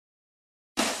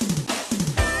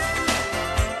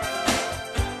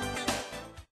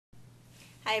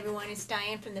Hi everyone, it's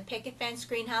Diane from the Picket Fence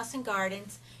Greenhouse and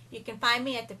Gardens. You can find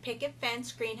me at the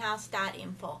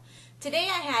picketfencegreenhouse.info. Today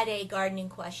I had a gardening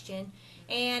question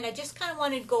and I just kind of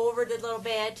wanted to go over it a little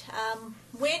bit.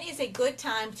 When is a good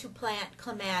time to plant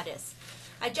clematis?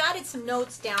 I jotted some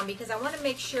notes down because I want to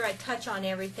make sure I touch on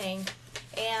everything,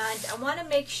 and I want to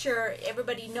make sure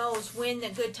everybody knows when the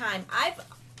good time.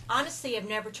 Honestly have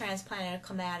never transplanted a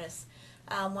clematis.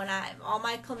 All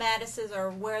my clematises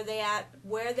are where they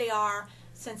are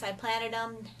since I planted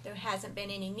them. There hasn't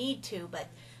been any need to, but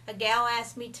a gal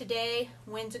asked me today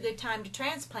when's a good time to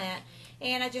transplant,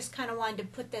 and I just kind of wanted to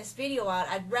put this video out.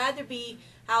 I'd rather be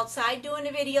outside doing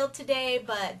a video today,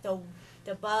 but the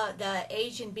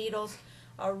Asian beetles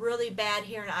are really bad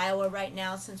here in Iowa right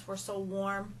now since we're so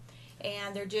warm,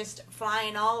 and they're just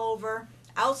flying all over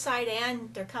outside,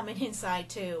 and they're coming inside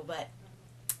too, but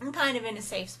I'm kind of in a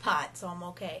safe spot, so I'm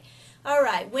okay.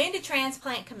 Alright, when to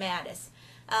transplant clematis?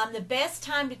 The best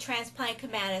time to transplant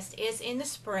clematis is in the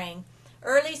spring,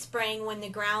 early spring, when the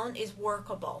ground is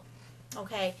workable.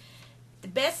 Okay, the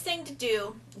best thing to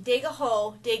do, dig a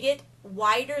hole, dig it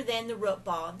wider than the root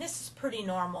ball. This is pretty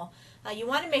normal. You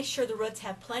want to make sure the roots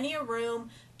have plenty of room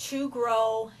to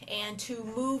grow and to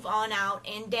move on out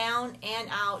and down and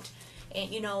out, and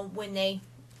when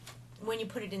you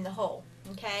put it in the hole.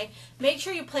 Okay, make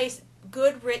sure you place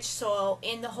good rich soil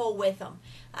in the hole with them.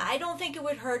 I don't think it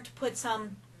would hurt to put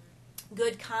some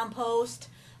good compost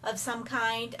of some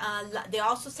kind. They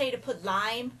also say to put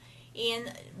lime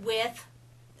in with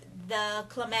the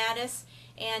clematis,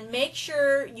 and make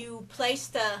sure you place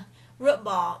the root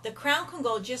ball. The crown can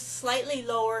go just slightly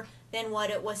lower than what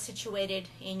it was situated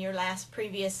in your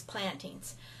previous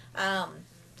plantings, and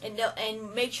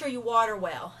make sure you water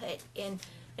well.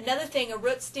 Another thing, a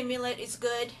root stimulant is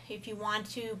good. If you want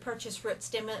to purchase root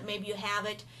stimulant, maybe you have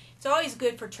it. It's always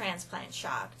good for transplant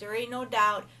shock. There ain't no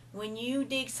doubt when you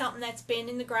dig something that's been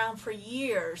in the ground for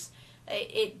years,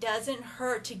 it doesn't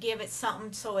hurt to give it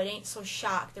something so it ain't so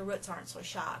shocked. The roots aren't so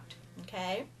shocked.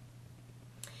 Okay?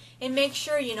 And make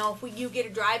sure, if you get a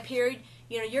dry period,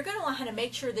 you're going to want to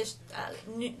make sure this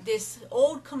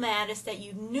old clematis that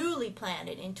you newly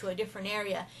planted into a different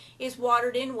area is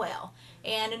watered in well.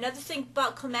 And another thing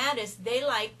about clematis, they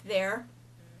like their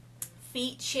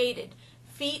feet shaded.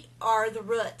 Feet are the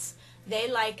roots. They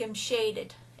like them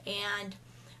shaded. And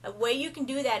a way you can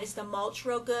do that is to mulch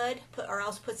real good, or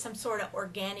else put some sort of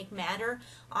organic matter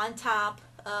on top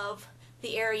of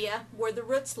the area where the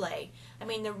roots lay. I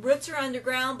mean, the roots are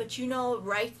underground, but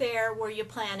right there where you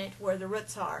plant it, where the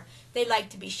roots are. They like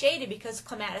to be shaded because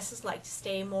clematises like to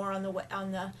stay more on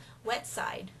the wet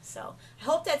side. So I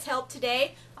hope that's helped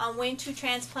today on when to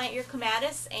transplant your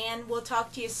clematis, and we'll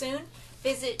talk to you soon.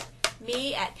 Visit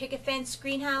me at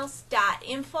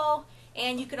picketfencegreenhouse.info,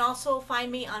 and you can also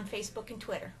find me on Facebook and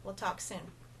Twitter. We'll talk soon.